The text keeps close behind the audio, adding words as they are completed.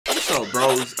up,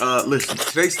 bros? Listen,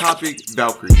 today's topic,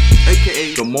 Valkyrie,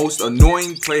 aka the most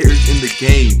annoying players in the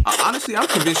game. Honestly, I'm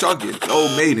convinced y'all get no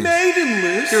maidens. Maiden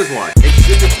list? Here's why.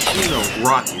 Exhibit,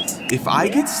 rockets. If I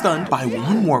get stunned by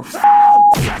one more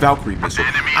Valkyrie missile,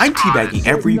 I'm teabagging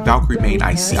every Valkyrie main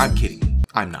I see. I'm kidding.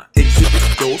 I'm not. Exhibit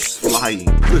Ghost flying.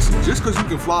 Listen, just because you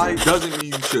can fly doesn't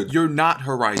mean you should. You're not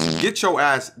Horizon. Get your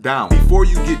ass down before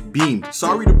you get beamed.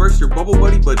 Sorry to burst your bubble,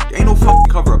 buddy, but ain't no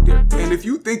fucking cover up there. And if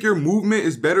you think your movement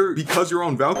is better because you're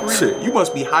on Valkyrie, shit, you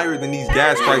must be higher than these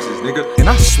gas prices, nigga. And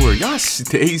I swear, y'all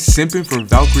stay simping for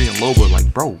Valkyrie and Loba.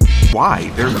 Like, bro, why?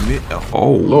 They're mid.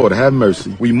 Oh, Lord have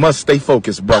mercy. We must stay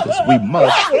focused, brothers. We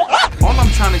must. All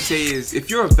I'm trying to say is, if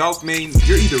you're a Valk main,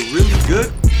 you're either really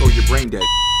good or you're brain dead.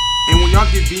 And when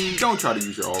y'all get beamed, don't try to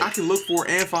use your ult. I can look for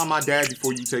and find my dad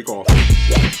before you take off.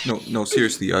 No,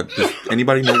 seriously. Does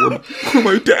anybody know where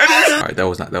my dad is? All right, that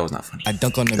was not funny. I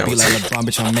dunk on the beat like LeBron,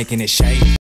 bitch. I'm making it shake.